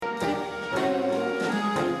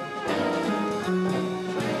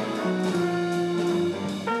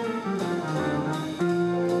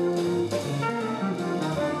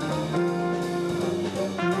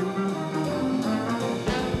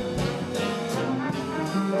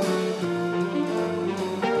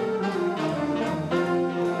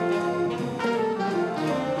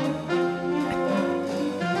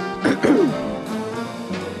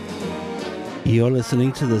You're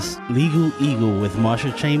listening to this Legal Eagle with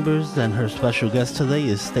Marsha Chambers, and her special guest today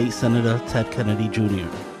is State Senator Ted Kennedy Jr.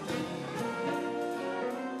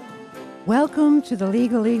 Welcome to the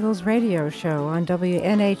Legal Eagles radio show on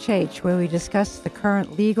WNHH, where we discuss the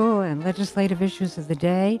current legal and legislative issues of the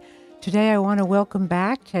day. Today I want to welcome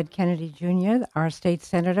back Ted Kennedy Jr., our state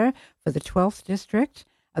senator for the 12th District.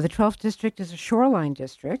 The 12th District is a shoreline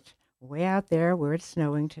district, way out there where it's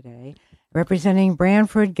snowing today, representing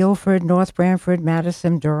Branford, Guilford, North Branford,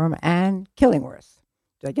 Madison, Durham, and Killingworth.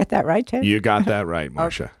 Did I get that right, Ted? You got that right,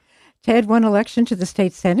 Marsha. Okay. Ted won election to the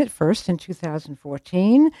state Senate first in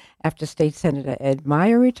 2014 after State Senator Ed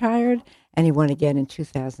Meyer retired, and he won again in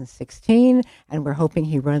 2016, and we're hoping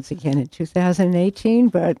he runs again in 2018,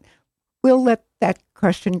 but we'll let that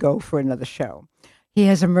question go for another show. He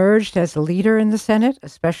has emerged as a leader in the Senate,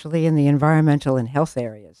 especially in the environmental and health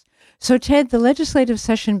areas. So, Ted, the legislative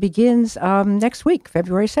session begins next week,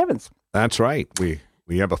 February 7th. That's right.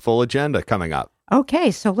 We have a full agenda coming up. Okay,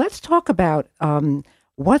 so let's talk about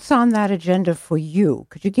what's on that agenda for you.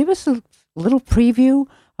 Could you give us a little preview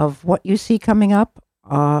of what you see coming up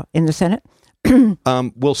in the Senate?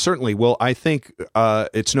 Well, certainly. Well, I think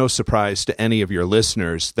it's no surprise to any of your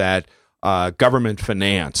listeners that government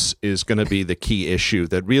finance is going to be the key issue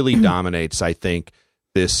that really dominates, I think,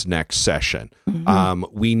 this next session. Mm-hmm.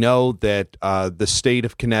 We know that the state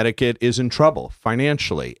of Connecticut is in trouble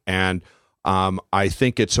financially, and I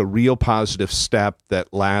think it's a real positive step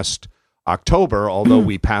that last October, although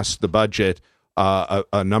we passed the budget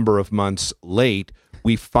a number of months late,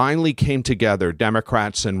 we finally came together,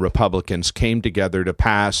 Democrats and Republicans came together to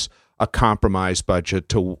pass a compromise budget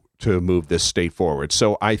to move this state forward.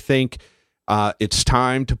 So I think it's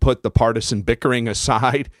time to put the partisan bickering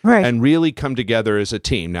aside and really come together as a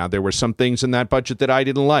team. Now, there were some things in that budget that I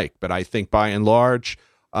didn't like, but I think by and large,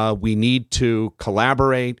 we need to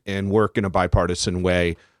collaborate and work in a bipartisan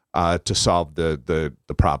way to solve the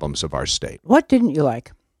problems of our state. What didn't you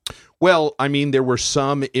like? Well, I mean, there were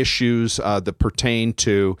some issues that pertain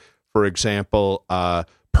to, for example,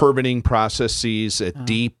 permitting processes at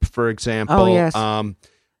DEEP, for example. Oh, yes.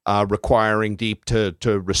 Requiring DEEP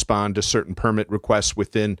to respond to certain permit requests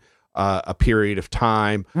within a period of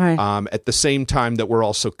time. Right. At the same time that we're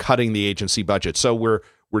also cutting the agency budget. So we're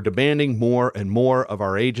demanding more and more of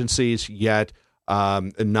our agencies, yet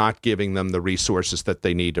not giving them the resources that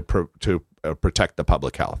they need to protect the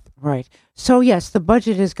public health. Right. So, yes, the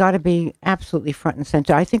budget has got to be absolutely front and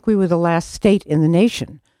center. I think we were the last state in the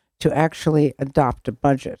nation to actually adopt a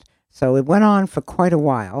budget. So it went on for quite a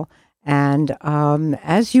while. And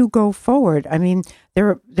as you go forward, I mean,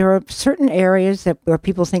 there are certain areas where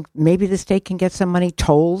people think maybe the state can get some money.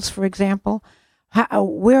 Tolls, for example.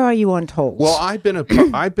 Where are you on tolls? Well, I've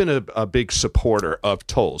been a big supporter of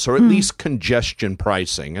tolls, or at least congestion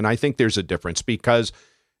pricing, and I think there's a difference because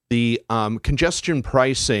the congestion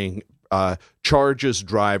pricing charges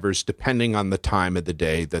drivers depending on the time of the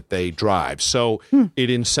day that they drive. So it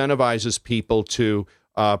incentivizes people to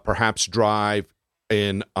perhaps drive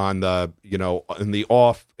in the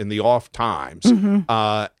off times,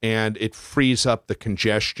 and it frees up the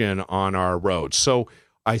congestion on our roads. So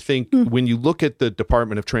I think when you look at the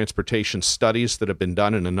Department of Transportation studies that have been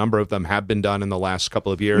done, and a number of them have been done in the last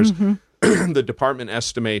couple of years, the department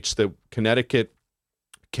estimates that Connecticut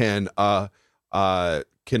can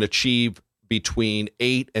achieve between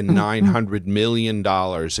 $800 and $900 million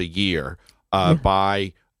a year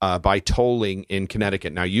by tolling in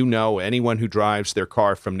Connecticut. Now, anyone who drives their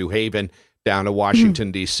car from New Haven down to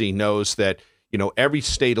Washington, D.C. knows that, every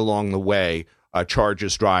state along the way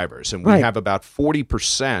charges drivers. And we have about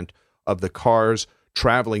 40% of the cars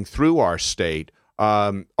traveling through our state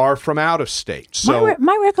are from out of state. So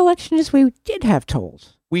my recollection is we did have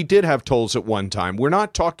tolls. We did have tolls at one time. We're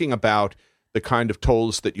not talking about the kind of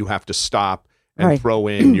tolls that you have to stop and throw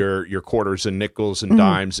in your quarters and nickels and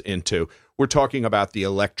dimes into. We're talking about the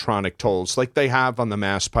electronic tolls like they have on the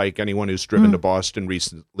Mass Pike. Anyone who's driven to Boston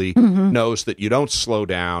recently knows that you don't slow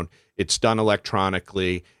down. It's done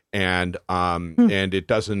electronically, and it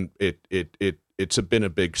doesn't. It's been a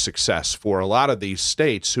big success for a lot of these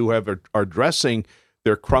states who are addressing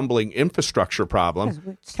their crumbling infrastructure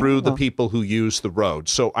problem through the people who use the road.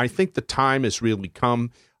 So I think the time has really come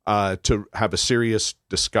to have a serious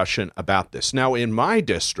discussion about this. Now, in my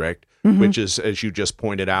district, which is, as you just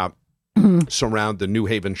pointed out, surround the New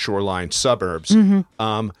Haven shoreline suburbs,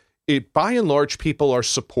 by and large, people are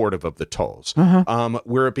supportive of the tolls.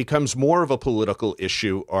 Where it becomes more of a political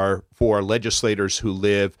issue are for legislators who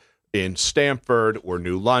live in Stamford or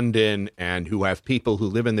New London and who have people who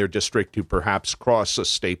live in their district who perhaps cross a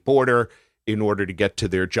state border in order to get to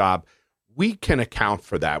their job. we can account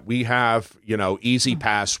for that. We have, Easy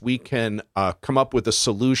Pass. We can come up with a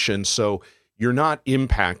solution so you're not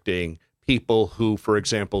impacting people who, for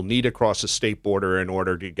example, need to cross a state border in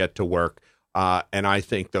order to get to work. And I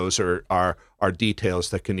think those are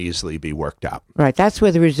details that can easily be worked out. Right. That's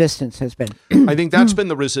where the resistance has been. I think that's been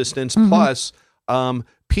the resistance. Plus,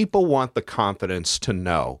 people want the confidence to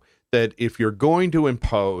know that if you're going to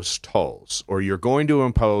impose tolls or you're going to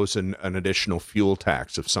impose an additional fuel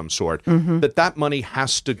tax of some sort, that money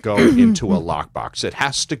has to go into a lockbox. It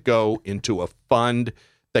has to go into a fund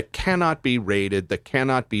that cannot be raided, that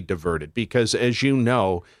cannot be diverted. Because as you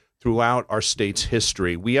know, throughout our state's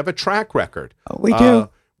history, we have a track record. We do.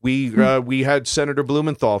 We had Senator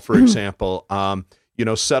Blumenthal, for example,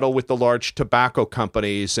 settle with the large tobacco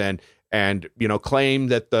companies and claim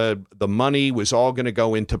that the money was all going to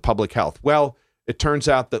go into public health. Well, it turns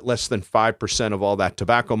out that less than 5% of all that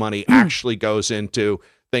tobacco money actually goes into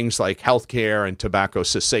things like healthcare and tobacco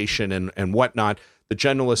cessation and whatnot. The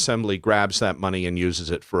General Assembly grabs that money and uses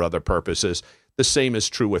it for other purposes. The same is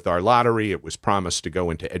true with our lottery. It was promised to go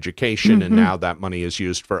into education, and now that money is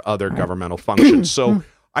used for other governmental functions. So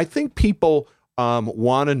I think people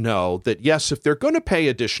want to know that, yes, if they're going to pay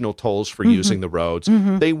additional tolls for using the roads,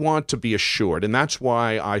 they want to be assured. And that's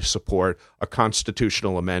why I support a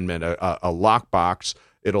constitutional amendment, a lockbox.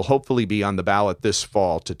 It'll hopefully be on the ballot this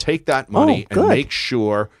fall to take that money and make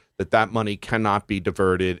sure that money cannot be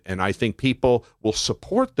diverted. And I think people will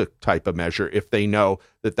support the type of measure if they know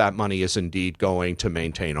that money is indeed going to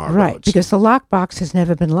maintain our roads. Right, because the lockbox has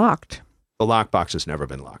never been locked. The lockbox has never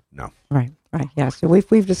been locked, no. Right, yeah. So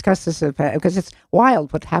we've discussed this because it's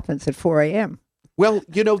wild what happens at 4 a.m. Well,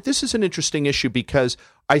 this is an interesting issue because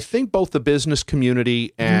I think both the business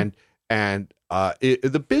community and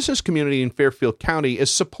the business community in Fairfield County is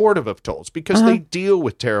supportive of tolls because they deal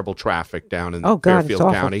with terrible traffic down in Fairfield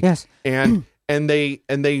County. Yes. And they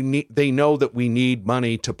know that we need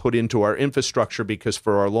money to put into our infrastructure because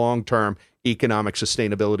for our long-term economic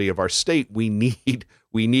sustainability of our state, we need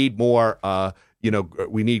more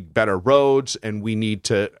we need better roads, and we need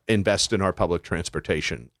to invest in our public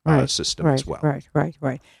transportation system as well.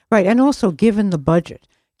 Right. And also, given the budget,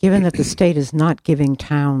 given that the state is not giving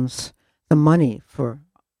towns the money for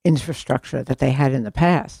infrastructure that they had in the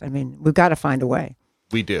past, I mean, we've got to find a way.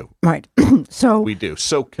 We do. Right. We do.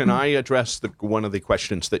 So can I address one of the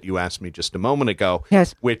questions that you asked me just a moment ago?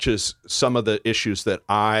 Yes. Which is some of the issues that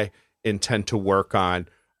I intend to work on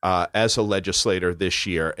as a legislator this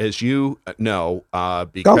year. As you know,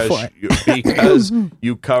 because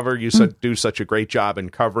you do such a great job in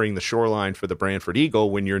covering the shoreline for the Branford Eagle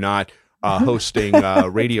when you're not hosting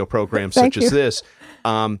radio programs such as this.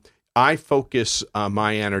 I focus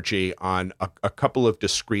my energy on a couple of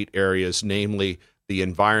discrete areas, namely the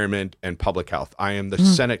environment and public health. I am the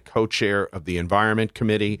Senate co-chair of the Environment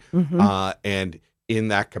Committee, and in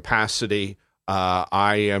that capacity,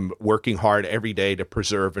 I am working hard every day to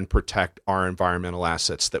preserve and protect our environmental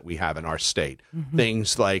assets that we have in our state.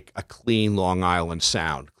 Things like a clean Long Island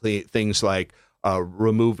Sound, things like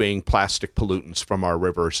removing plastic pollutants from our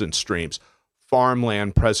rivers and streams,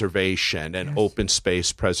 farmland preservation and open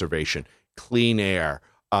space preservation, clean air,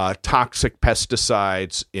 toxic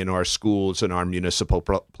pesticides in our schools and our municipal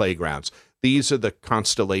playgrounds. These are the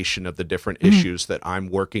constellation of the different issues that I'm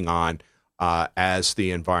working on as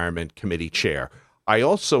the Environment Committee chair. I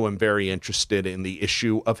also am very interested in the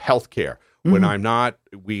issue of healthcare. When I'm not,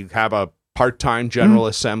 we have a part-time General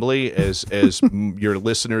Assembly, as your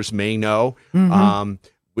listeners may know.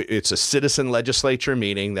 It's a citizen legislature,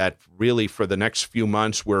 meaning that really for the next few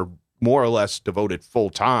months, we're more or less devoted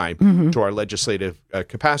full-time to our legislative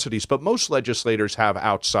capacities. But most legislators have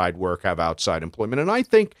outside work, have outside employment. And I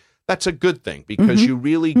think that's a good thing because you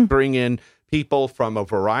really bring in people from a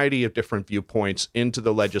variety of different viewpoints into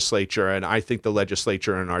the legislature. And I think the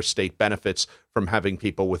legislature in our state benefits from having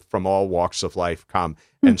people from all walks of life come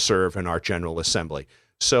and serve in our General Assembly.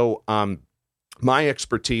 So my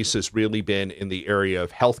expertise has really been in the area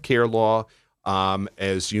of healthcare law.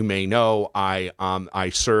 As you may know, I'm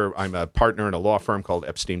a partner in a law firm called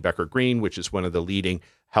Epstein Becker Green, which is one of the leading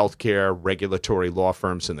healthcare regulatory law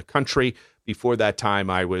firms in the country. Before that time,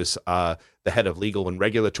 I was the head of legal and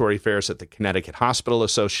regulatory affairs at the Connecticut Hospital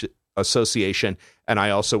Association, and I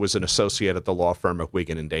also was an associate at the law firm of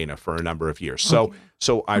Wiggin and Dana for a number of years.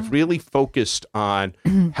 So I've really focused on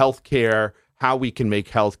healthcare, how we can make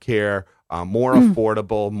healthcare more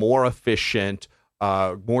affordable, more efficient,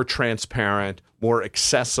 more transparent, more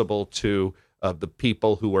accessible to the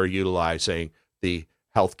people who are utilizing the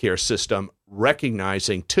healthcare system,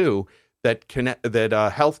 recognizing, too, that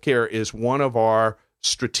healthcare is one of our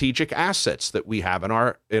strategic assets that we have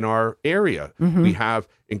in our area. We have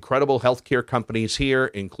incredible healthcare companies here,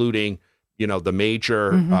 including the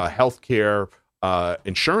major healthcare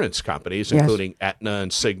insurance companies, including Aetna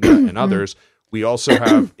and Cigna and others. We also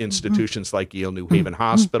have institutions like Yale New Haven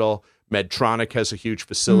Hospital. Medtronic has a huge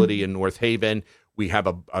facility in North Haven. We have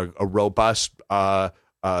a robust,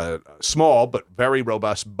 small but very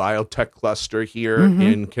robust biotech cluster here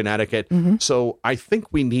in Connecticut. So I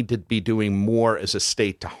think we need to be doing more as a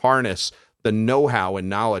state to harness the know-how and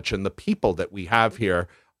knowledge and the people that we have here,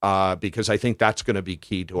 because I think that's going to be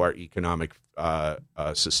key to our economic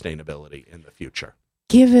sustainability in the future.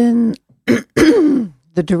 Given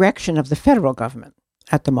the direction of the federal government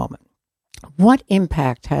at the moment, what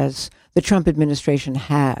impact has the Trump administration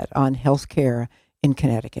had on healthcare in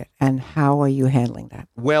Connecticut, and how are you handling that?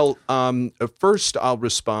 Well, first I'll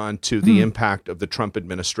respond to the impact of the Trump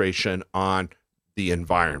administration on the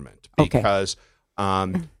environment, because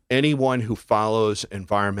anyone who follows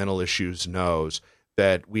environmental issues knows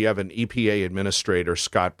that we have an EPA administrator,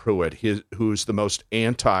 Scott Pruitt, who's the most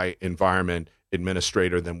anti-environment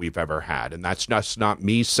administrator than we've ever had. And that's just not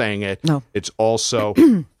me saying it. No. It's also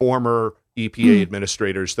former EPA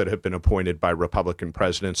administrators that have been appointed by Republican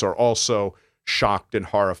presidents are also shocked and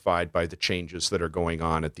horrified by the changes that are going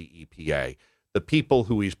on at the EPA. The people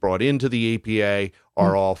who he's brought into the EPA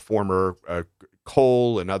are all former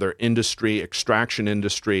coal and other extraction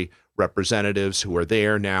industry representatives who are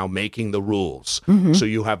there now making the rules. So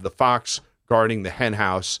you have the fox guarding the hen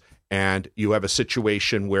house, and you have a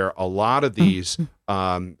situation where a lot of these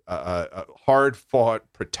hard-fought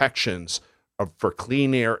protections for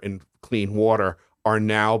clean air and clean water are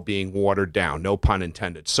now being watered down, no pun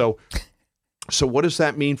intended. So what does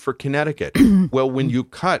that mean for Connecticut? Well, when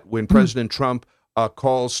President Trump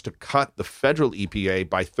calls to cut the federal EPA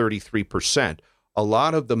by 33%, a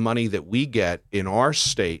lot of the money that we get in our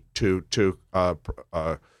state to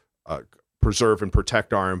preserve and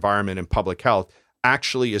protect our environment and public health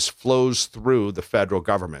actually flows through the federal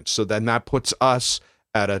government. So then that puts us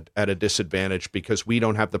at a disadvantage because we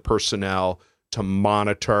don't have the personnel to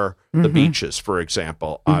monitor the beaches, for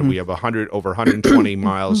example. We have over 120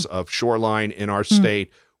 miles of shoreline in our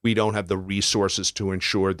state. We don't have the resources to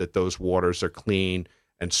ensure that those waters are clean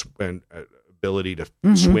and ability to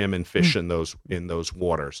swim and fish in those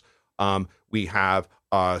waters. We have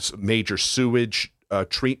major sewage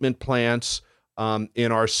treatment plants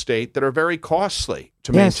in our state that are very costly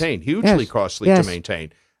to maintain, hugely costly to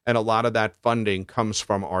maintain. And a lot of that funding comes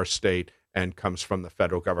from our state and comes from the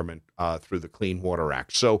federal government through the Clean Water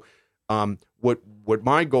Act. So what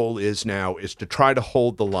my goal is now is to try to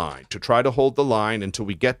hold the line, until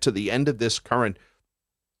we get to the end of this current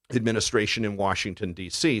administration in Washington,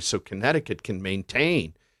 D.C., so Connecticut can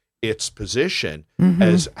maintain its position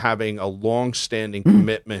as having a long-standing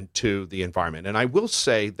commitment to the environment. And I will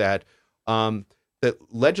say that that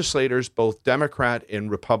legislators, both Democrat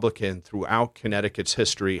and Republican, throughout Connecticut's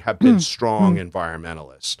history have been strong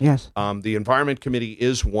environmentalists. Yes. The Environment Committee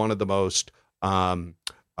is one of the most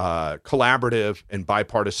collaborative and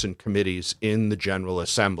bipartisan committees in the General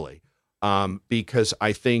Assembly, because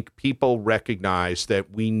I think people recognize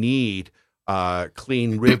that we need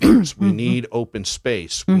clean rivers, we need open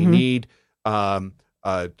space, we need that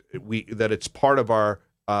it's part of our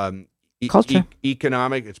culture.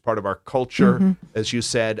 Economic, it's part of our culture, as you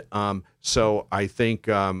said. So I think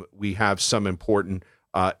we have some important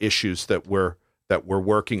issues that we're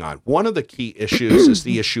working on. One of the key issues is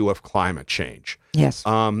the issue of climate change. Yes.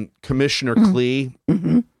 Commissioner Klee,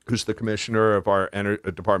 who's the commissioner of our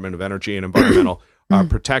Department of Energy and Environmental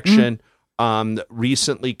Protection,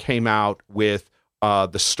 recently came out with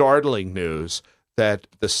the startling news that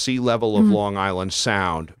the sea level of Long Island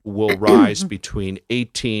Sound will rise between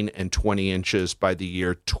 18 and 20 inches by the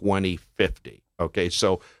year 2050. Okay,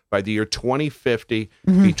 so by the year 2050,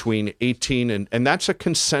 between 18 and that's a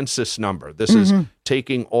consensus number. This is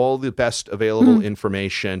taking all the best available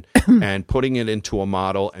information and putting it into a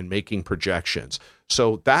model and making projections.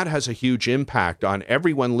 So that has a huge impact on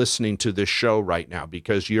everyone listening to this show right now,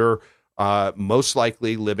 because you're most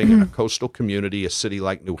likely living in a coastal community, a city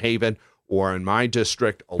like New Haven, or in my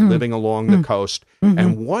district, living along the coast.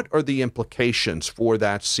 And what are the implications for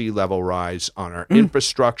that sea level rise on our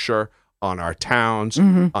infrastructure, on our towns,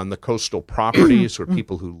 on the coastal properties or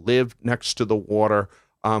people who live next to the water?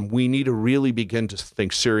 We need to really begin to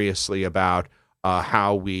think seriously about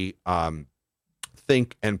how we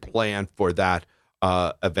think and plan for that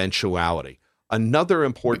eventuality. Another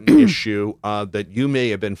important issue that you may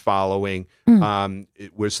have been following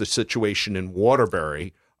it was the situation in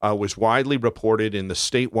Waterbury. Was widely reported in the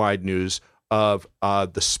statewide news of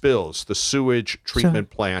the spills, the sewage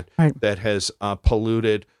treatment plant that has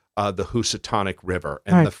polluted the Housatonic River,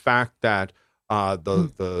 and the fact that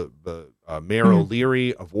the Mayor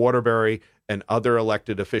O'Leary of Waterbury and other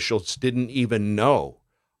elected officials didn't even know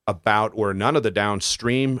about, or none of the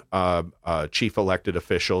downstream chief elected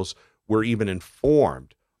officials were even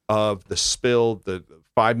informed of the spill, the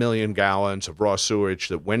 5 million gallons of raw sewage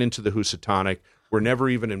that went into the Housatonic, were never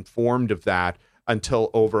even informed of that until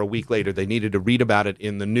over a week later. They needed to read about it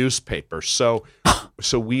in the newspaper. So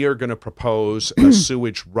we are going to propose a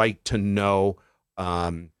sewage right to know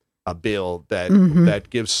a bill that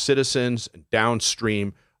gives citizens and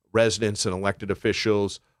downstream residents and elected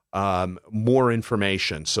officials more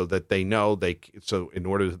information so that they know in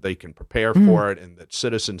order that they can prepare for it, and that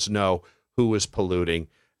citizens know who is polluting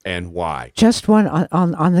and why. Just one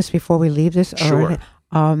on this before we leave this. Sure.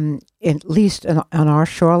 At least on our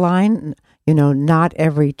shoreline, not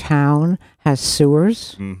every town has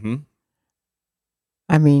sewers. Mm-hmm.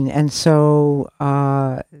 I mean, and so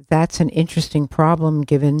that's an interesting problem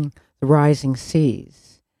given the rising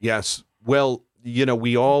seas. Yes. Well,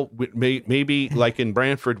 we all maybe like in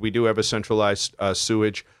Brantford, we do have a centralized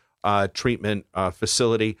sewage treatment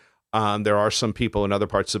facility. There are some people in other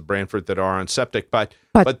parts of Brantford that are on septic, but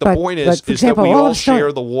the point is example, that we all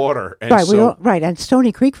share the water. And and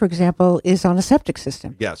Stony Creek, for example, is on a septic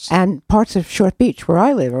system. Yes. And parts of Short Beach, where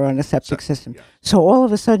I live, are on a septic system. Yes. So all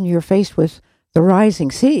of a sudden you're faced with the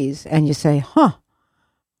rising seas, and you say,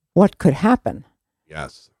 what could happen?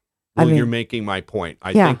 Yes. Well, you're making my point.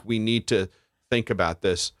 I think we need to think about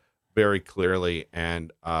this very clearly,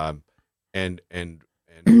 and I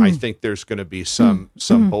think there's going to be some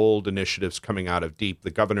bold initiatives coming out of DEEP,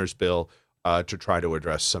 the governor's bill, to try to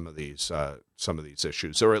address some of these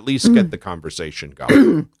issues, or at least get the conversation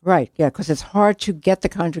going. Right, yeah, because it's hard to get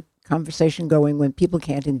the conversation going when people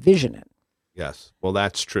can't envision it. Yes, well,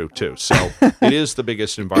 that's true too. So it is the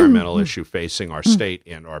biggest environmental issue facing our state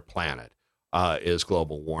and our planet is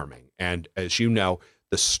global warming, and as you know,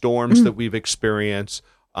 the storms that we've experienced,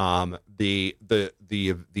 these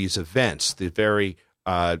events, the very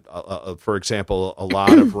for example, a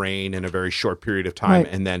lot of rain in a very short period of time,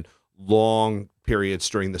 and then long periods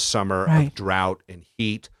during the summer of drought and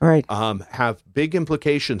heat, have big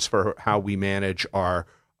implications for how we manage our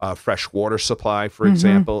fresh water supply, for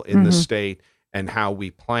example, in the state, and how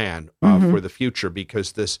we plan for the future,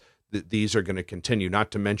 because these are going to continue,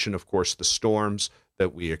 not to mention, of course, the storms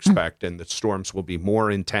that we expect, and the storms will be more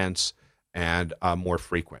intense and more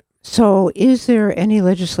frequent. So is there any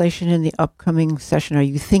legislation in the upcoming session? Are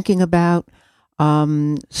you thinking about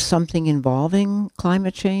something involving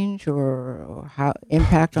climate change or how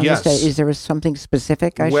impact on the state? Is there something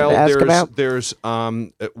specific I should ask about? There's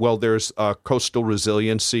coastal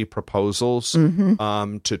resiliency proposals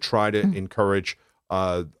to try to encourage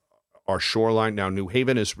our shoreline. Now, New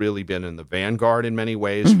Haven has really been in the vanguard in many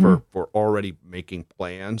ways for already making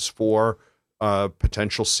plans for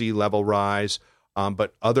potential sea level rise.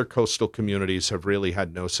 But other coastal communities have really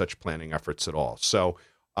had no such planning efforts at all. So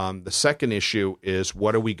the second issue is,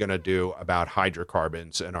 what are we going to do about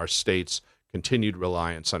hydrocarbons and our state's continued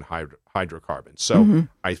reliance on hydrocarbons? So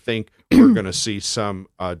I think we're going to see some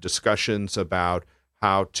discussions about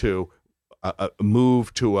how to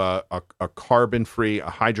move to a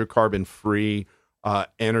hydrocarbon-free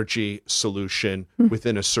energy solution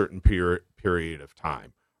within a certain period of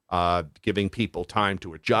time, giving people time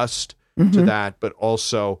to adjust to that, but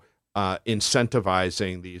also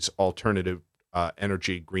incentivizing these alternative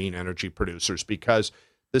green energy producers, because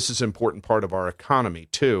this is an important part of our economy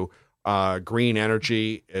too. Green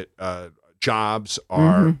energy jobs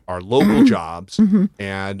are local jobs,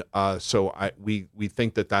 and so we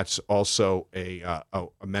think that that's also a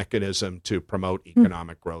mechanism to promote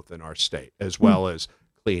economic growth in our state, as well as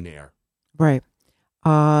clean air. Right.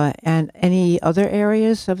 And any other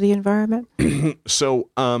areas of the environment?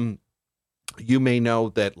 So you may know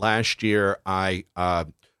that last year I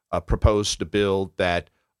proposed a bill that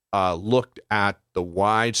looked at the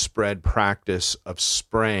widespread practice of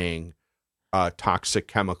spraying toxic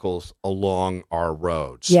chemicals along our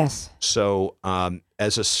roads. Yes. So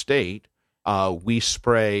as a state, we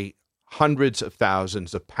spray hundreds of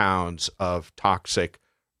thousands of pounds of toxic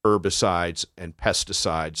herbicides and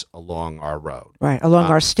pesticides along our road. Right, along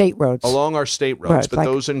our state roads. Along our state roads, but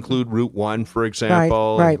those include Route 1, for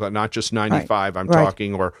example, not just 95, I'm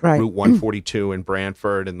talking, or Route 142 in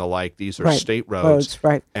Brantford and the like. These are state roads.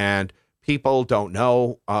 And people don't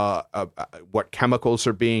know what chemicals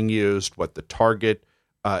are being used, what the target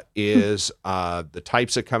is, the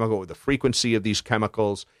types of chemical, the frequency of these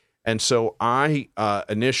chemicals. And so my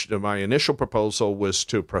initial proposal was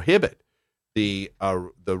to prohibit the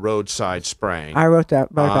roadside spraying. I wrote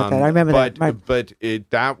about that. I remember that. Right. But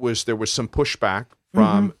there was some pushback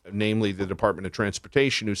from, namely, the Department of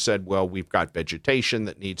Transportation, who said, well, we've got vegetation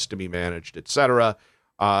that needs to be managed, et cetera,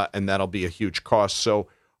 and that'll be a huge cost. So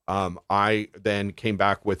I then came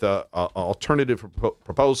back with a alternative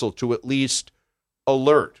proposal to at least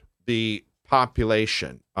alert the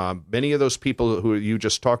population. Many of those people who you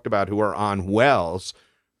just talked about who are on wells,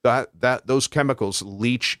 that those chemicals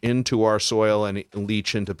leach into our soil and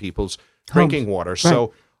leach into people's drinking water. Right.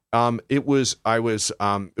 So we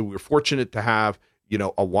were fortunate to have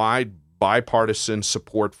a wide bipartisan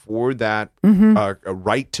support for that a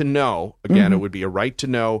right to know. Again, it would be a right to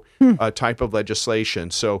know type of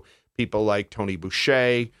legislation. So people like Tony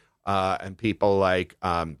Boucher and people like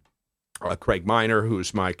Craig Minor,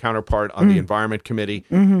 who's my counterpart on the Environment Committee,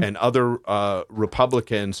 and other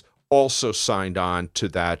Republicans also signed on to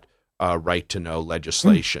that right to know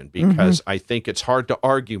legislation, because I think it's hard to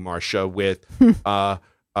argue, Marcia, with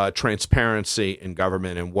transparency in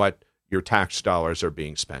government and what your tax dollars are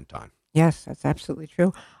being spent on. Yes, that's absolutely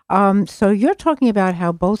true. So you're talking about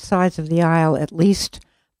how both sides of the aisle, at least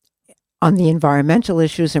on the environmental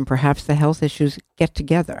issues and perhaps the health issues, get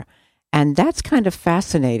together. And that's kind of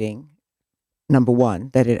fascinating, number one,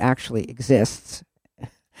 that it actually exists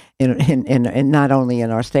in not only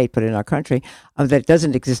in our state, but in our country, that it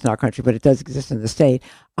doesn't exist in our country, but it does exist in the state.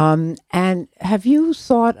 And have you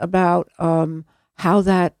thought about how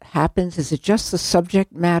that happens? Is it just the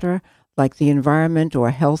subject matter, like the environment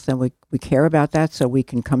or health, and we care about that so we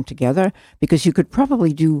can come together? Because you could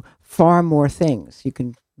probably do far more things. You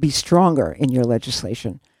can be stronger in your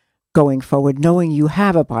legislation going forward, knowing you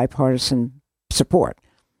have a bipartisan support.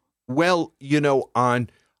 Well,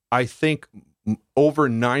 I think over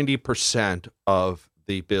 90% of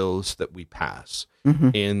the bills that we pass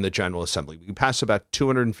in the General Assembly, we pass about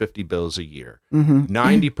 250 bills a year.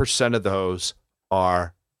 90% of those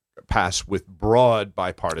are passed with broad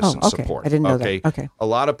bipartisan support. I didn't know that. Okay. A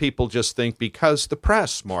lot of people just think because the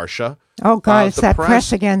press, Marcia. Oh, God, it's that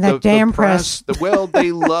press again, that damn press. Well,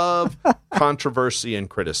 they love controversy and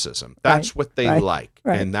criticism. That's what they like.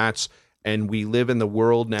 Right. And we live in the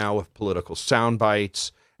world now of political sound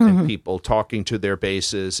bites and people talking to their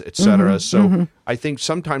bases, et cetera. So I think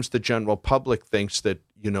sometimes the general public thinks that,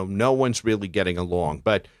 no one's really getting along.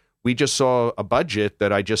 But we just saw a budget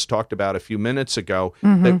that I just talked about a few minutes ago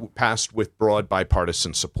that passed with broad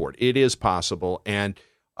bipartisan support. It is possible. And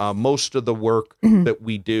most of the work that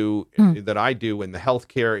we do, that I do in the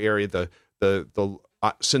healthcare area,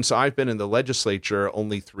 since I've been in the legislature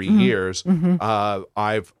only 3 years,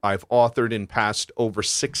 I've authored and passed over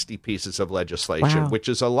 60 pieces of legislation, which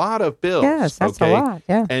is a lot of bills. Yes, that's a lot.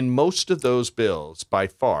 Yeah. And most of those bills, by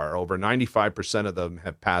far, over 95% of them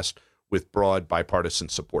have passed with broad bipartisan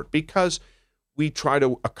support, because we try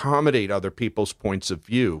to accommodate other people's points of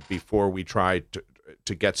view before we try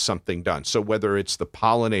to get something done. So whether it's the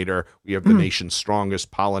pollinator, we have the nation's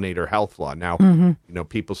strongest pollinator health law. Now,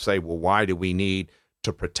 people say, well, why do we need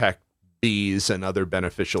to protect bees and other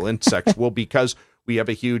beneficial insects? Well, because we have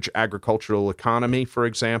a huge agricultural economy, for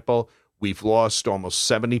example. We've lost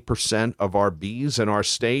almost 70% of our bees in our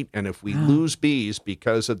state. And if we lose bees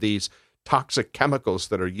because of these toxic chemicals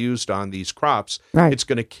that are used on these crops, it's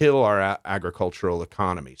going to kill our agricultural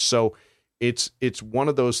economy. So it's one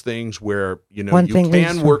of those things where, you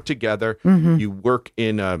can work together. You work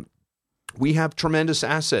we have tremendous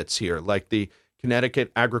assets here, like the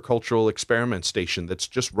Connecticut Agricultural Experiment Station that's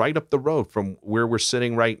just right up the road from where we're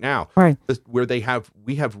sitting right now, where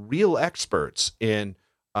we have real experts in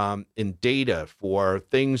data for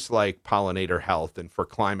things like pollinator health and for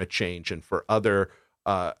climate change and for other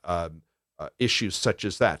issues such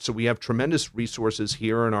as that. So we have tremendous resources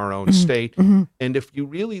here in our own state. And if you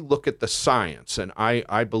really look at the science, and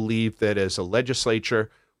I believe that as a legislature,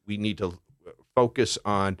 we need to focus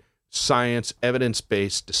on science,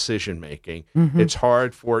 evidence-based decision-making. It's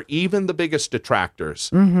hard for even the biggest detractors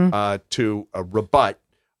to rebut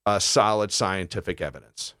solid scientific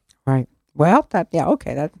evidence. Right. Well, that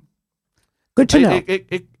good to know.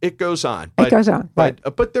 It goes on. It goes on.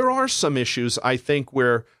 But there are some issues, I think,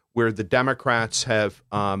 where the Democrats have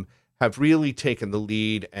really taken the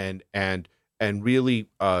lead and really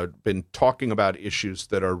been talking about issues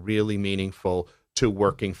that are really meaningful to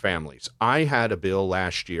working families. I had a bill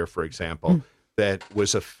last year, for example, that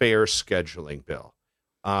was a fair scheduling bill.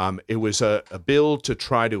 It was a bill to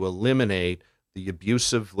try to eliminate the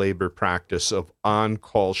abusive labor practice of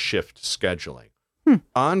on-call shift scheduling.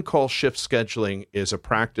 On-call shift scheduling is a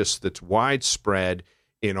practice that's widespread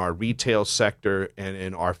in our retail sector and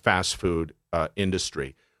in our fast food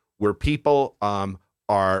industry, where people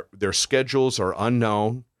their schedules are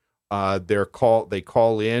unknown. They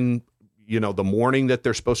call in, the morning that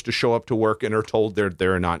they're supposed to show up to work and are told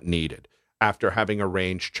they're not needed after having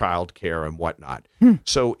arranged childcare and whatnot.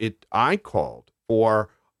 So I called for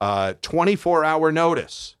 24-hour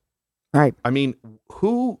notice. Right. I mean,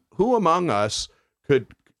 who among us could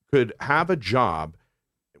have a job,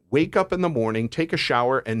 wake up in the morning, take a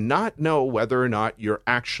shower, and not know whether or not you're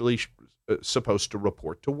actually supposed to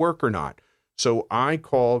report to work or not? So I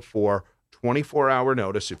called for 24-hour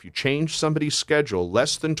notice. If you change somebody's schedule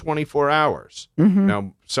less than 24 hours,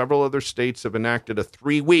 now several other states have enacted a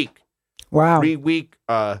 3-week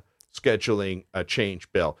scheduling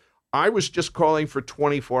change bill. I was just calling for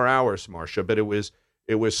 24 hours, Marcia, but it was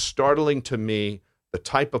startling to me the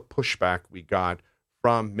type of pushback we got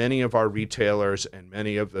from many of our retailers and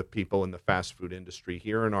many of the people in the fast food industry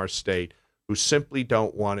here in our state who simply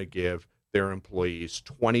don't want to give their employees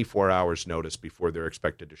 24 hours notice before they're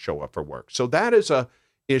expected to show up for work. So that is a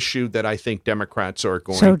issue that I think Democrats are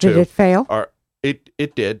going to... So did it fail?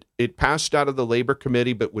 It did. It passed out of the Labor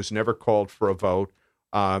Committee, but was never called for a vote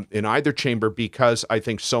in either chamber because I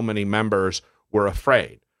think so many members were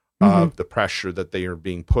afraid of the pressure that they are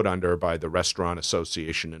being put under by the Restaurant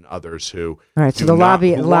Association and others who so the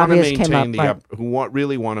lobbyists came up,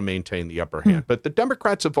 really want to maintain the upper hand. But the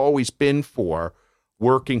Democrats have always been for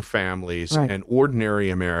working families and ordinary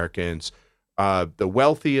Americans. The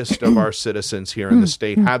wealthiest of our citizens here in the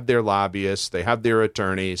state have their lobbyists, they have their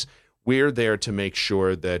attorneys. We're there to make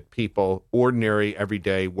sure that people, ordinary,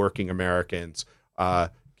 everyday working Americans,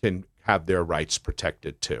 can have their rights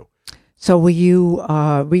protected too. So will you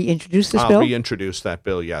reintroduce this bill? I'll reintroduce that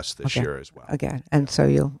bill, yes, this year as well. Again, and so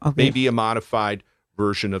you'll... Okay. Maybe a modified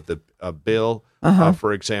version of the bill,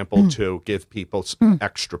 for example, to give people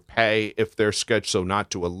extra pay if they're scheduled, so not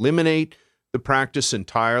to eliminate the practice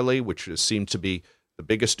entirely, which seemed to be the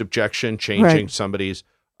biggest objection, changing somebody's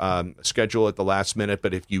schedule at the last minute.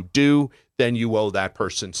 But if you do, then you owe that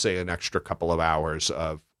person, say, an extra couple of hours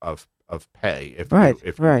of pay if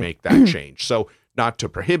you make that change. So not to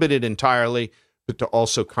prohibit it entirely, but to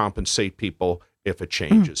also compensate people if a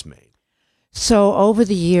change is made. So over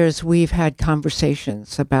the years, we've had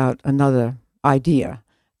conversations about another idea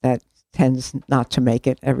that tends not to make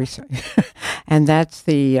it and that's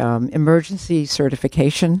the emergency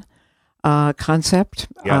certification concept.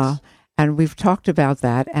 Yes. And we've talked about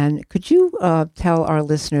that. And could you tell our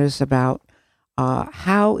listeners about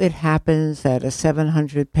how it happens that a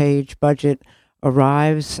 700-page budget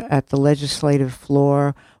arrives at the legislative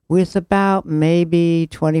floor with about maybe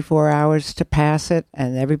 24 hours to pass it,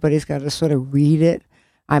 and everybody's got to sort of read it?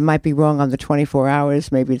 I might be wrong on the 24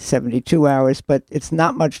 hours, maybe it's 72 hours, but it's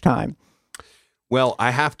not much time. Well, I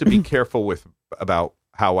have to be careful about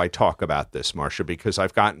how I talk about this, Marcia, because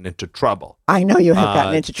I've gotten into trouble. I know you have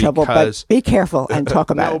gotten into trouble, but be careful and talk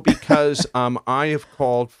about it. Because I have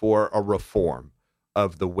called for a reform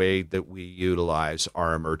of the way that we utilize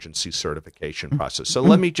our emergency certification process. So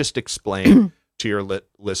let me just explain to your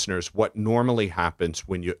listeners what normally happens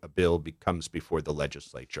when a bill comes before the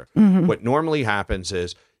legislature. What normally happens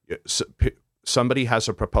is somebody has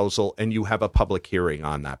a proposal and you have a public hearing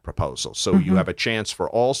on that proposal. So you have a chance for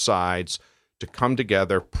all sides to come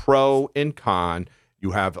together, pro and con.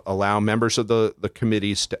 You allow members of the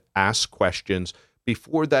committees to ask questions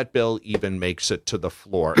before that bill even makes it to the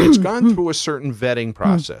floor. It's gone through a certain vetting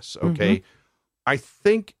process, okay? I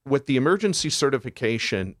think what the emergency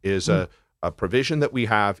certification is a provision that we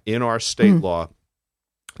have in our state law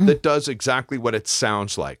that does exactly what it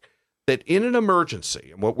sounds like. That in an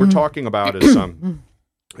emergency, and what we're talking about is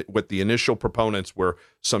what the initial proponents were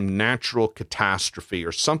some natural catastrophe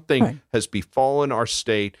or something has befallen our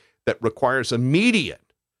state that requires immediate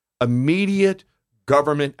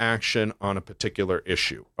government action on a particular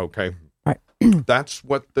issue. Okay,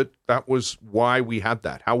 that was why we had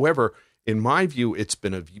that. However, in my view, it's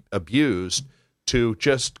been abused to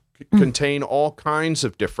just contain all kinds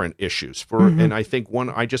of different issues. And I think one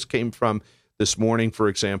I just came from this morning, for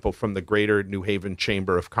example, from the Greater New Haven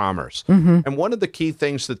Chamber of Commerce, and one of the key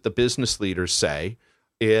things that the business leaders say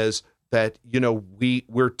is that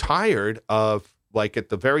we're tired of, like, at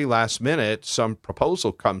the very last minute, some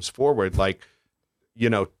proposal comes forward, like,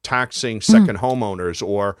 taxing second homeowners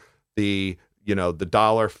or the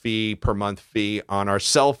dollar fee per month fee on our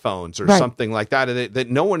cell phones or something like that,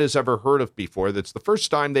 that no one has ever heard of before. That's the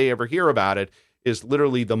first time they ever hear about it is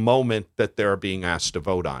literally the moment that they're being asked to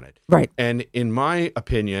vote on it. Right. And in my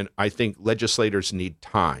opinion, I think legislators need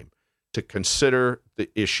time to consider the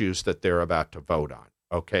issues that they're about to vote on.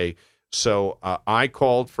 Okay. So I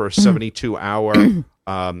called for a 72-hour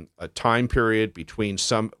a time period between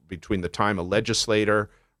the time a legislator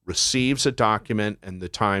receives a document and the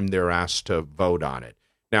time they're asked to vote on it.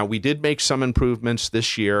 Now, we did make some improvements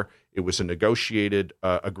this year. It was a negotiated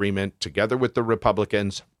agreement together with the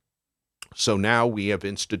Republicans. So now we have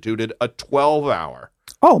instituted a 12-hour.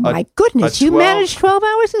 Oh, my goodness. You managed 12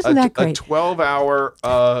 hours? Isn't that great? A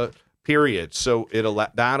 12-hour period. So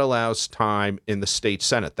that allows time in the state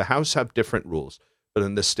Senate. The House have different rules. But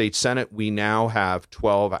in the state Senate, we now have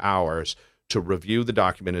 12 hours to review the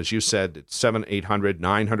document. As you said, it's 700, 800,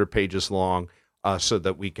 900 pages long so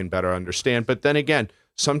that we can better understand. But then again,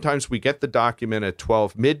 sometimes we get the document at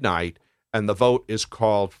 12 midnight and the vote is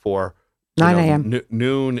called for 9 a.m.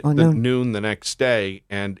 Noon the next day,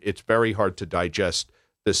 and it's very hard to digest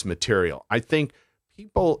this material. I think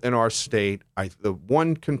people in our state, the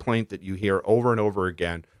one complaint that you hear over and over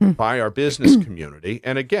again by our business community,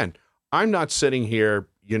 and again, I'm not sitting here,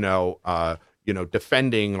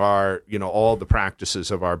 defending our, all the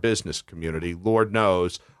practices of our business community. Lord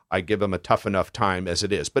knows I give them a tough enough time as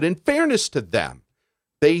it is. But in fairness to them,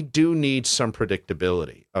 they do need some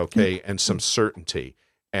predictability, okay, and some certainty,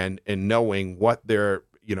 and knowing what their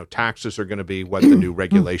taxes are going to be, what the new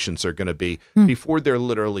regulations are going to be, before they're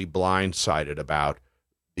literally blindsided about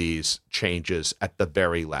these changes at the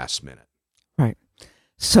very last minute. Right.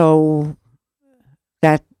 So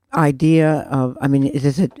that idea of,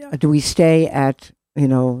 do we stay at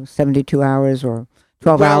 72 hours or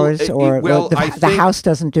 12 hours, or the House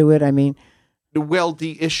doesn't do it? Well,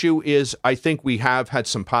 the issue is, I think we have had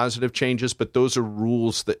some positive changes, but those are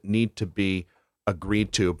rules that need to be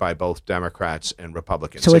agreed to by both Democrats and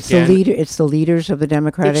Republicans. So it's the leaders of the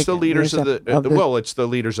Democratic. It's the leaders it's the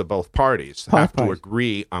leaders of both parties have to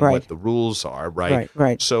agree on what the rules are, right?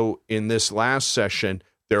 Right. So in this last session,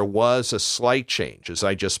 there was a slight change, as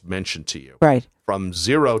I just mentioned to you, from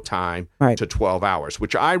 0 time to 12 hours,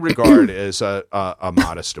 which I regard as a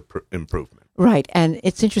modest improvement. Right, and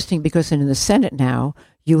it's interesting because in the Senate now,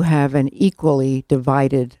 you have an equally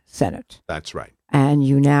divided Senate. That's right. And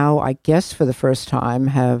you now, I guess for the first time,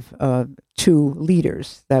 have 2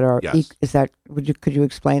 leaders that are, could you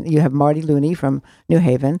explain? You have Marty Looney from New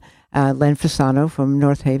Haven, Len Fasano from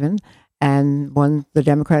North Haven, and one, the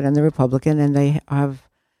Democrat and the Republican, and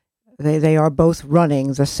they are both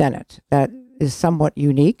running the Senate. That is somewhat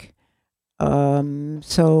unique.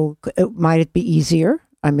 So might it be easier?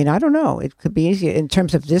 I don't know. It could be easier in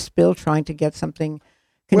terms of this bill trying to get something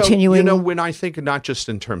continuing. Well, when I think not just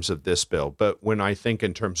in terms of this bill, but when I think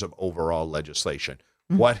in terms of overall legislation,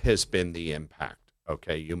 what has been the impact,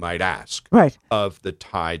 okay, you might ask, of the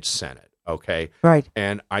tied Senate, okay? Right.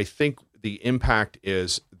 And I think the impact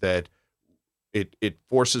is that it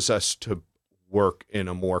forces us to work in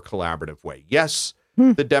a more collaborative way. Yes,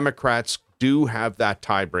 the Democrats do have that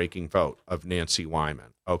tie-breaking vote of Nancy Wyman.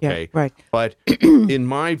 Okay, yeah, right. But in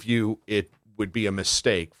my view, it would be a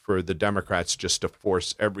mistake for the Democrats just to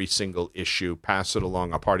force every single issue, pass it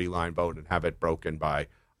along a party line vote, and have it broken by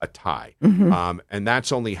a tie. And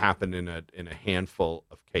that's only happened in a handful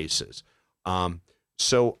of cases.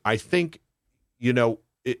 So I think, the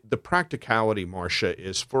practicality, Marcia,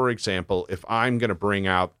 is, for example, if I'm going to bring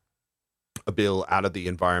out a bill out of the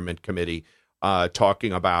Environment Committee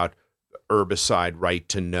talking about herbicide right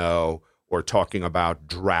to know, or talking about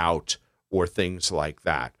drought or things like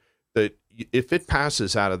that, that if it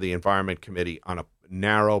passes out of the Environment Committee on a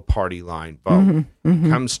narrow party line vote,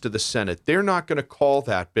 comes to the Senate, they're not going to call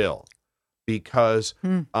that bill because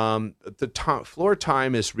the floor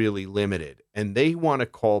time is really limited, and they want to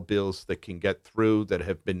call bills that can get through, that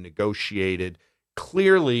have been negotiated.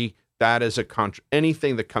 Clearly, that is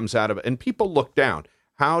anything that comes out of it. And people look down.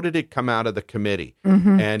 How did it come out of the committee?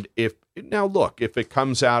 And if it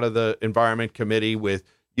comes out of the Environment Committee with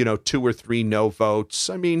 2 or 3 no votes,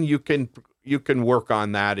 you can work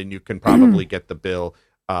on that, and you can probably get the bill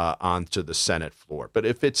onto the Senate floor. But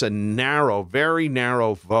if it's a very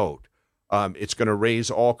narrow vote, it's going to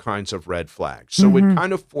raise all kinds of red flags. So it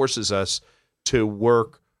kind of forces us to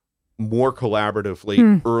work more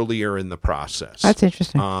collaboratively earlier in the process. That's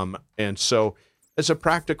interesting. And so, as a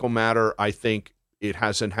practical matter, I think it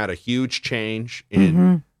hasn't had a huge change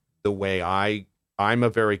in the way I'm a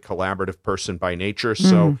very collaborative person by nature,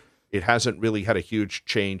 so it hasn't really had a huge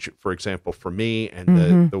change, for example, for me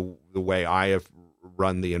and the way I have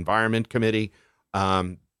run the Environment Committee.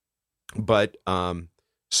 And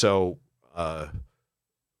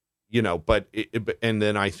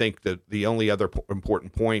then I think that the only other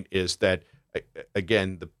important point is that,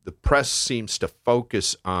 again, the press seems to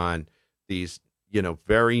focus on these,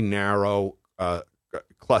 very narrow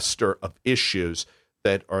cluster of issues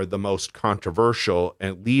that are the most controversial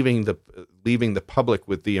and leaving the public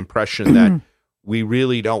with the impression that we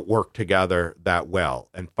really don't work together that well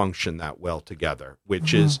and function that well together,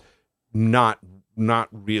 which is not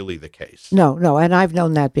really the case. No, and I've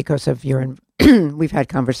known that because of we've had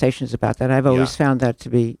conversations about that. I've always found that to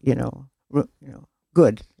be,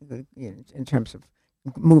 good in terms of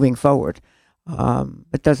moving forward.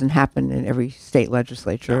 It doesn't happen in every state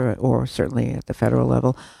legislature or certainly at the federal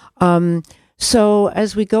level. So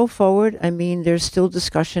as we go forward, I mean, there's still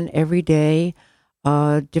discussion every day,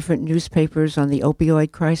 different newspapers on the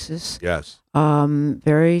opioid crisis. Yes.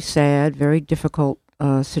 Very sad, very difficult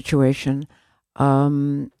situation.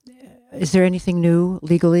 Is there anything new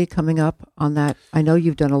legally coming up on that? I know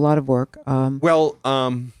you've done a lot of work.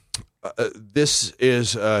 This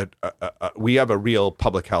is we have a real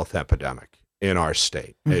public health epidemic in our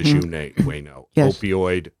state, as you may know. Yes.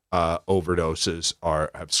 Opioid overdoses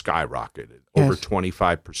have skyrocketed over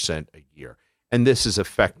 25% a year, and this is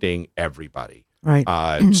affecting everybody. Right.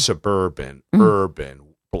 Suburban,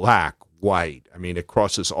 urban, black, white. I mean, it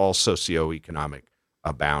crosses all socioeconomic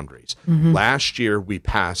boundaries. Last year, we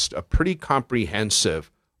passed a pretty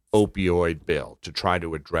comprehensive opioid bill to try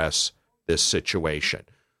to address this situation.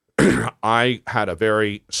 I had a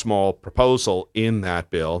very small proposal in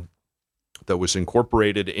that bill that was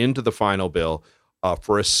incorporated into the final bill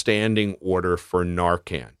for a standing order for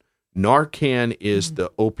Narcan. Narcan is the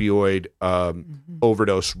opioid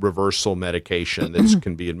overdose reversal medication that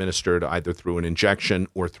can be administered either through an injection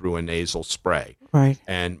or through a nasal spray. Right.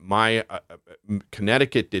 And my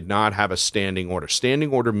Connecticut did not have a standing order.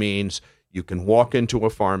 Standing order means you can walk into a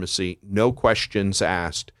pharmacy, no questions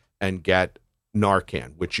asked, and get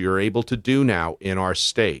Narcan, which you're able to do now in our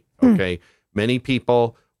state. Okay. Many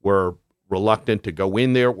people were reluctant to go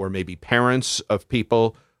in there, or maybe parents of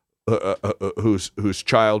people whose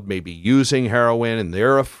child may be using heroin and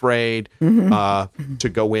they're afraid to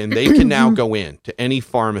go in. They can now go in to any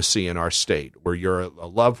pharmacy in our state where you're a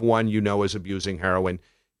loved one is abusing heroin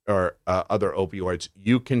or other opioids.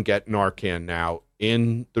 You can get Narcan now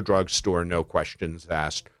in the drugstore, no questions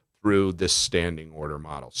asked, through this standing order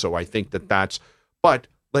model. So I think but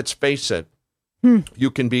let's face it,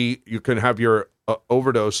 you can have your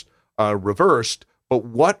overdose reversed, but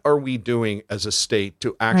what are we doing as a state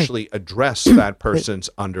to actually address that person's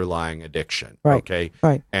underlying addiction? Right. Okay.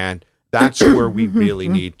 Right. And that's where we really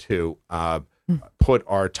need to put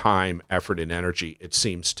our time, effort, and energy, it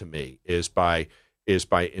seems to me, is by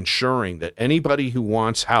ensuring that anybody who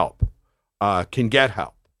wants help can get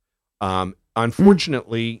help.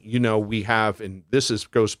 Unfortunately, we have, and this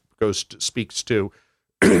speaks to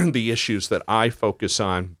the issues that I focus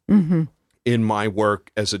on in my work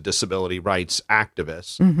as a disability rights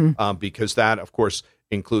activist, because that, of course,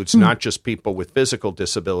 includes not just people with physical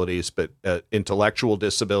disabilities, but intellectual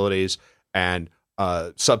disabilities and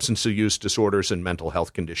substance use disorders and mental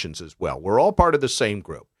health conditions as well. We're all part of the same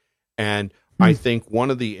group. And I think one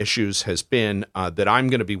of the issues has been that I'm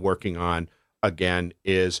going to be working on again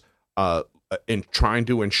is in trying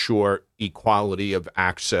to ensure equality of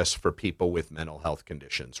access for people with mental health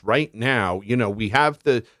conditions. Right now, we have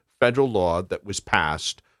the federal law that was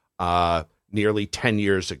passed nearly 10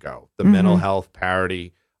 years ago, the Mental Health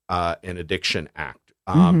Parity and Addiction Act.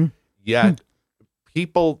 Yet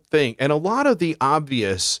people think, and a lot of the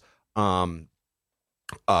obvious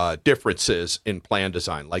differences in plan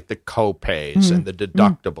design, like the co-pays and the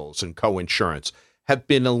deductibles and co-insurance, have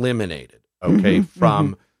been eliminated,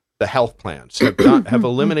 from the health plans, have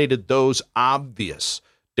eliminated those obvious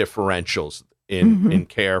differentials in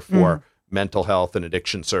care for mental health and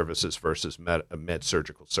addiction services versus med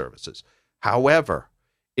surgical services. However,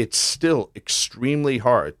 it's still extremely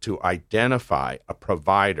hard to identify a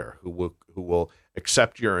provider who will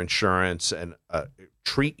accept your insurance and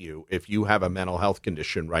treat you if you have a mental health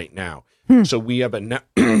condition right now. So we have a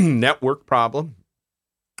network problem.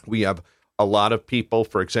 We have a lot of people,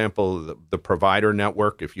 for example, the provider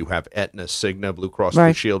network, if you have Aetna, Cigna, Blue Cross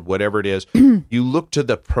Blue Shield, whatever it is, you look to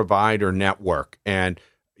the provider network and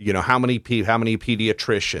how many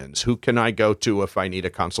pediatricians, who can I go to if I need a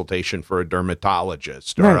consultation for a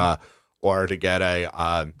dermatologist or to get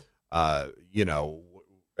an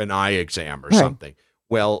eye exam or something.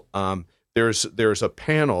 Well, there's a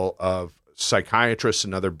panel of psychiatrists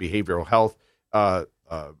and other behavioral health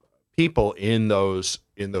people in those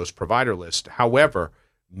provider lists. However,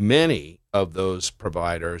 many of those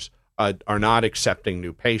providers are not accepting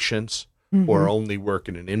new patients or only work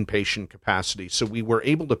in an inpatient capacity. So we were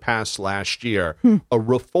able to pass last year a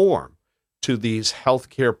reform to these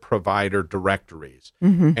healthcare provider directories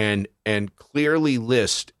and clearly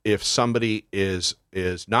list if somebody is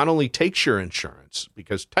is not only takes your insurance,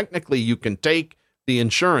 because technically you can take the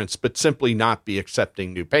insurance, but simply not be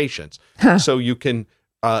accepting new patients. So you can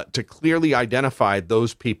to clearly identify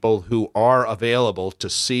those people who are available to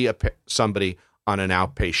see somebody on an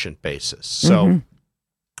outpatient basis. So,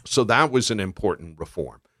 so that was an important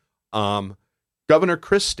reform. Governor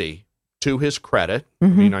Christie, to his credit, I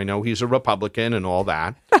mean, I know he's a Republican and all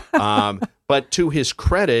that, but to his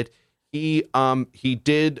credit, he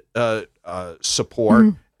did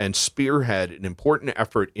support and spearhead an important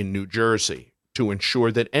effort in New Jersey to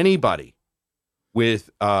ensure that anybody with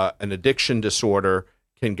an addiction disorder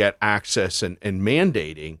can get access, and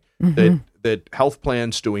mandating that health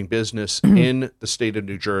plans doing business in the state of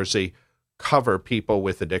New Jersey cover people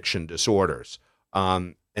with addiction disorders.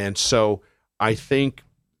 And so I think,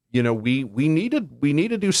 you know, we need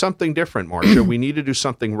to do something different, Marcia. We need to do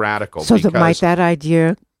something radical. So might that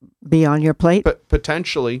idea be on your plate?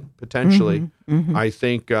 Potentially. I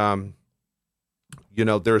think, you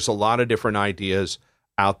know, there's a lot of different ideas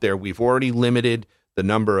out there. We've already limited the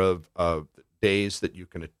number of days that you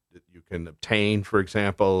can obtain, for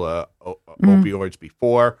example, opioids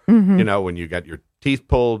before. You know, when you got your teeth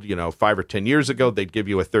pulled, you know, 5 or 10 years ago, they'd give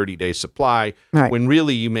you a 30-day supply. Right. When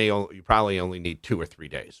really you probably only need 2 or 3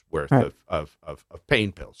 days worth of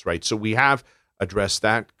pain pills, right? So we have addressed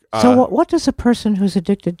that. So what does a person who's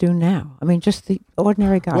addicted do now? I mean, just the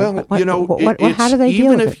ordinary guy. Well, you know, how do they deal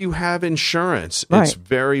with it? Even if you have insurance, it's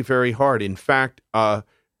very, very hard. In fact,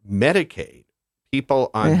 Medicaid,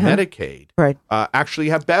 people on Medicaid actually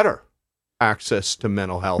have better access to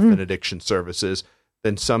mental health and addiction services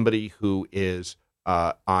than somebody who is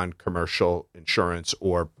on commercial insurance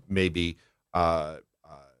or maybe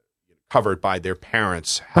covered by their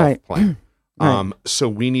parents' health plan. So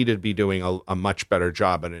we need to be doing a much better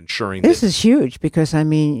job at ensuring this is huge, because I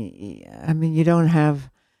mean, you don't have.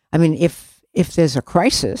 I mean, if there's a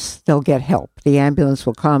crisis, they'll get help. The ambulance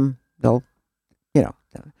will come. They'll, you know,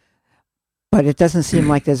 but it doesn't seem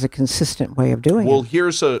like there's a consistent way of doing it. Well,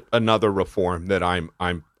 here's another reform that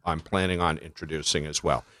I'm planning on introducing as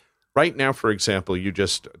well. Right now, for example, you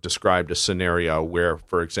just described a scenario where,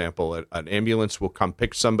 for example, an ambulance will come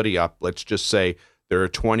pick somebody up. Let's just say they're a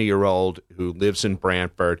 20-year-old who lives in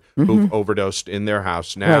Brantford, who've overdosed in their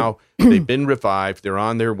house. Now they've been revived. They're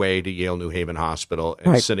on their way to Yale New Haven Hospital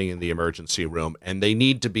and sitting in the emergency room, and they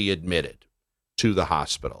need to be admitted to the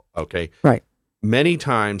hospital, okay? Right. Many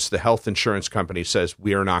times the health insurance company says,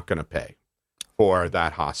 we are not going to pay for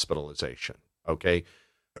that hospitalization, okay?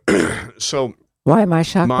 So why am I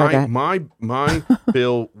shocked by that? My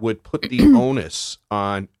bill would put the onus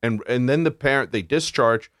on, and then the parent, they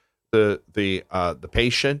discharge the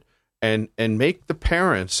patient and make the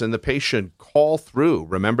parents and the patient call through.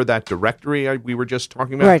 Remember that directory we were just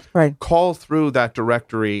talking about? Right. Call through that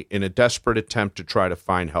directory in a desperate attempt to try to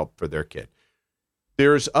find help for their kid.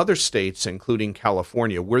 There's other states, including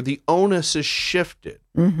California, where the onus is shifted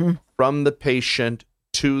from the patient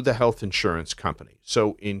to the health insurance company.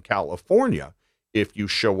 So in California, if you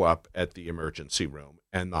show up at the emergency room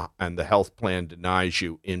and the health plan denies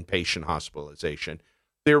you inpatient hospitalization,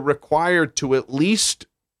 they're required to at least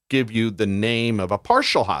give you the name of a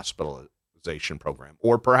partial hospitalization program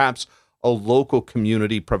or perhaps a local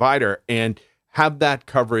community provider and have that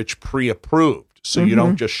coverage pre-approved. So you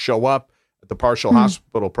don't just show up at the partial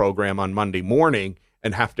hospital program on Monday morning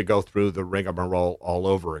and have to go through the rigmarole all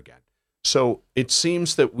over again. So it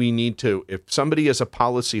seems that we need to, if somebody is a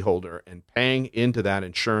policyholder and paying into that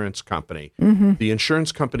insurance company, the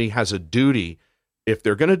insurance company has a duty. If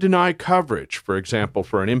they're going to deny coverage, for example,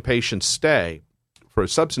 for an inpatient stay for a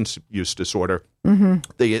substance use disorder,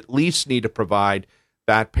 they at least need to provide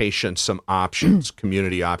that patient some options,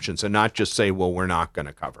 community options, and not just say, well, we're not going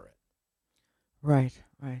to cover it. Right.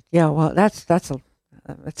 Yeah, well,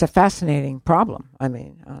 it's a fascinating problem, I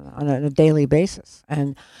mean, on a daily basis.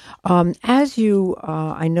 And as you,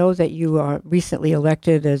 I know that you are recently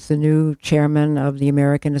elected as the new chairman of the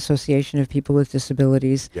American Association of People with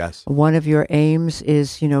Disabilities. Yes. One of your aims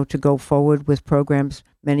is, to go forward with programs,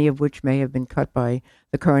 many of which may have been cut by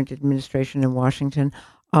the current administration in Washington.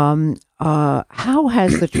 How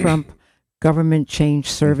has the Trump government changed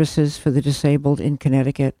services for the disabled in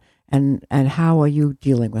Connecticut, and how are you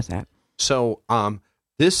dealing with that? So,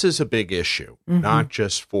 this is a big issue, not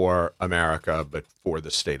just for America, but for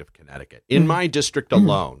the state of Connecticut. In my district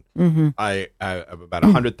alone, I have about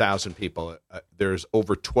 100,000 people. There's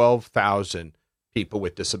over 12,000 people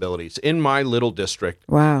with disabilities in my little district,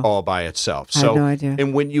 all by itself. So, I had no idea.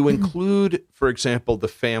 And when you include, for example, the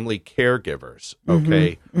family caregivers,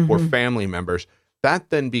 or family members, that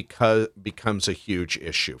then becomes a huge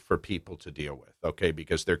issue for people to deal with, okay,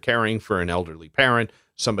 because they're caring for an elderly parent,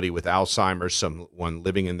 somebody with Alzheimer's, someone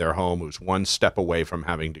living in their home who's one step away from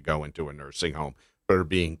having to go into a nursing home, but are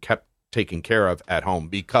being taken care of at home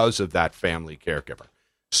because of that family caregiver.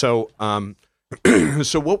 So,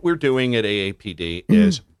 so what we're doing at AAPD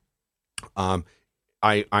is, I'm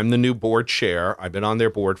the new board chair. I've been on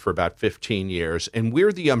their board for about 15 years, and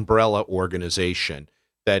we're the umbrella organization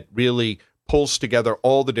that really pulls together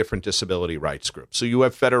all the different disability rights groups. So you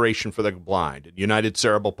have Federation for the Blind, and United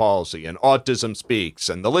Cerebral Palsy, and Autism Speaks,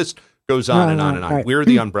 and the list goes on and on and on. Right. We're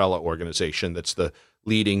the umbrella organization that's the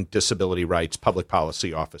leading disability rights public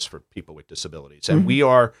policy office for people with disabilities. And we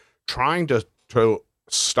are trying to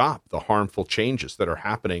stop the harmful changes that are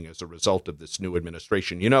happening as a result of this new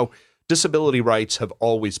administration. You know, disability rights have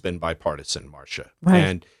always been bipartisan, Marcia. Right.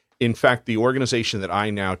 And in fact, the organization that I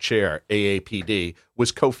now chair, AAPD,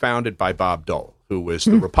 was co-founded by Bob Dole, who was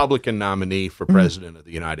the Republican nominee for President of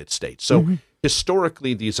the United States. So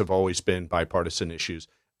historically, these have always been bipartisan issues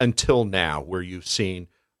until now, where you've seen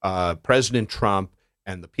President Trump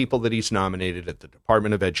and the people that he's nominated at the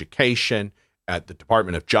Department of Education, at the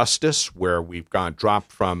Department of Justice, where we've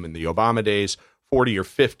dropped from, in the Obama days, 40 or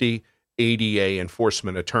 50 ADA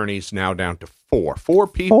enforcement attorneys, now down to four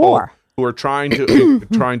people who are trying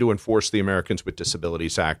to enforce the Americans with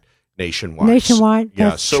Disabilities Act nationwide.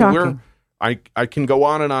 That's shocking. I can go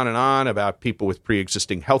on and on and on about people with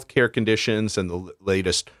pre-existing health care conditions and the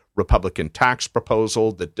latest Republican tax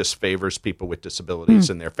proposal that disfavors people with disabilities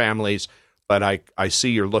and their families. But I see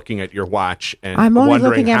you're looking at your watch and I'm only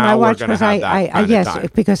wondering looking at how my we're watch going to because have that time.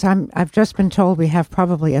 because I've just been told we have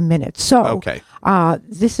probably a minute. So okay.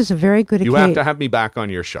 This is a very good occasion. You have to have me back on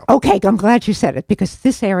your show. Okay, I'm glad you said it because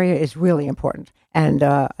this area is really important. And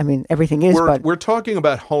I mean, everything is. We're talking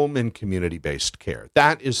about home and community-based care.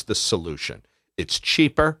 That is the solution. It's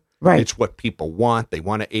cheaper. Right. It's what people want. They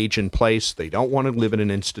want to age in place. They don't want to live in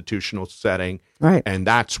an institutional setting. Right. And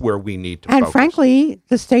that's where we need to focus. And frankly,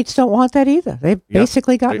 the states don't want that either. They've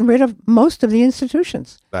basically gotten rid of most of the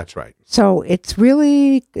institutions. That's right. So it's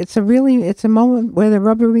a moment where the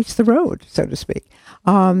rubber meets the road, so to speak.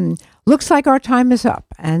 Looks like our time is up,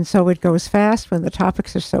 and so it goes fast when the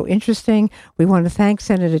topics are so interesting. We want to thank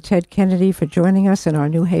Senator Ted Kennedy for joining us in our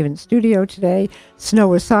New Haven studio today.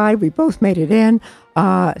 Snow aside, we both made it in.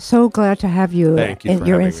 So glad to have you. Thank you for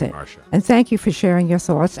having me, Marcia. And thank you for sharing your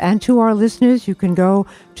thoughts. And to our listeners, you can go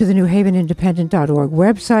to the newhavenindependent.org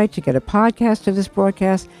website to get a podcast of this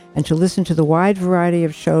broadcast and to listen to the wide variety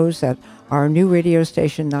of shows that our new radio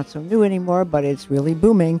station, not so new anymore, but it's really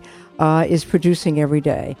booming, is producing every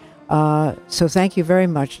day. So thank you very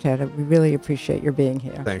much, Ted. We really appreciate your being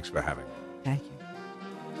here. Thanks for having me.